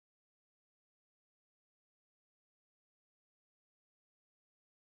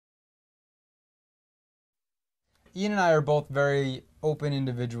Ian and I are both very open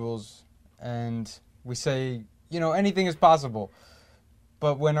individuals, and we say, anything is possible.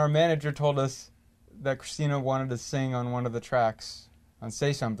 But when our manager told us that Christina wanted to sing on one of the tracks on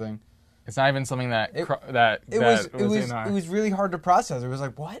Say Something, it's not even something that it was really hard to process. It was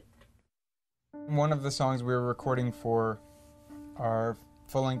like, what? One of the songs we were recording for our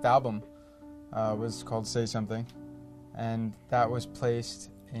full-length album was called Say Something, and that was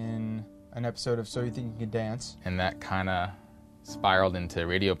placed in an episode of So You Think You Can Dance. And that kind of spiraled into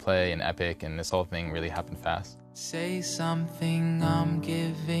radio play and epic, and this whole thing really happened fast. Say something, I'm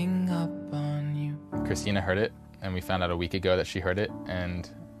giving up on you. Christina heard it, and we found out a week ago that she heard it, and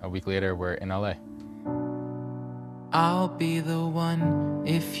a week later we're in LA. I'll be the one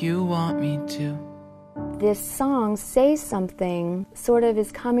if you want me to. This song, Say Something, sort of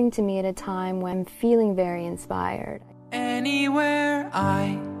is coming to me at a time when I'm feeling very inspired. Anywhere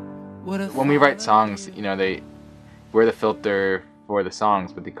I would have. When we write songs, we're the filter for the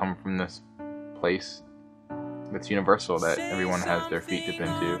songs, but they come from this place that's universal, that everyone has their feet dip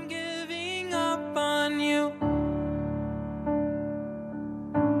into. Giving up on you.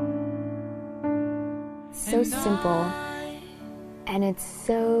 So simple, and it's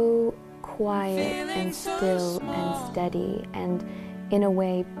so quiet and still and steady, and in a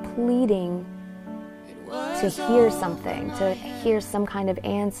way pleading to hear something, to hear some kind of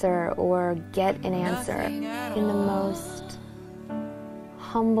answer or get an answer in the most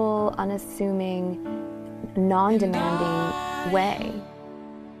humble, unassuming, non-demanding way.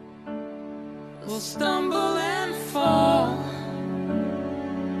 We'll stumble and fall.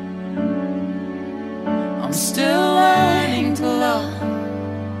 I'm still learning to love,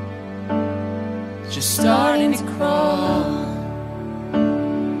 just starting to crawl.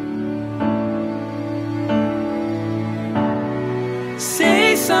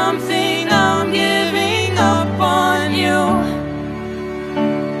 Say something, I'm giving up on you.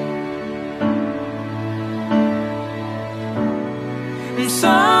 I'm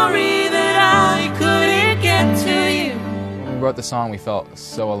sorry that I couldn't get to you. When we wrote the song, we felt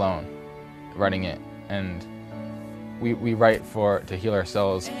so alone writing it, and we write to heal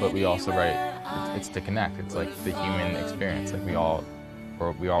ourselves, but we also write it's to connect. It's like the human experience. Like we're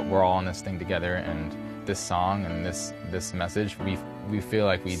all in this thing together, and this song and this message, we feel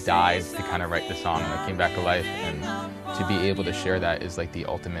like we died to kind of write the song, and it came back to life, and to be able to share that is like the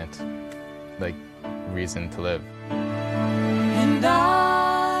ultimate reason to live.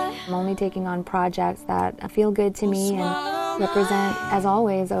 I'm only taking on projects that feel good to me and represent, as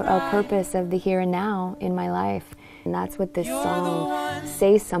always, a purpose of the here and now in my life. And that's what this song,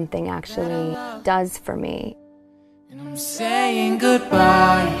 Say Something, actually does for me. And I'm saying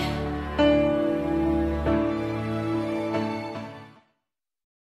goodbye.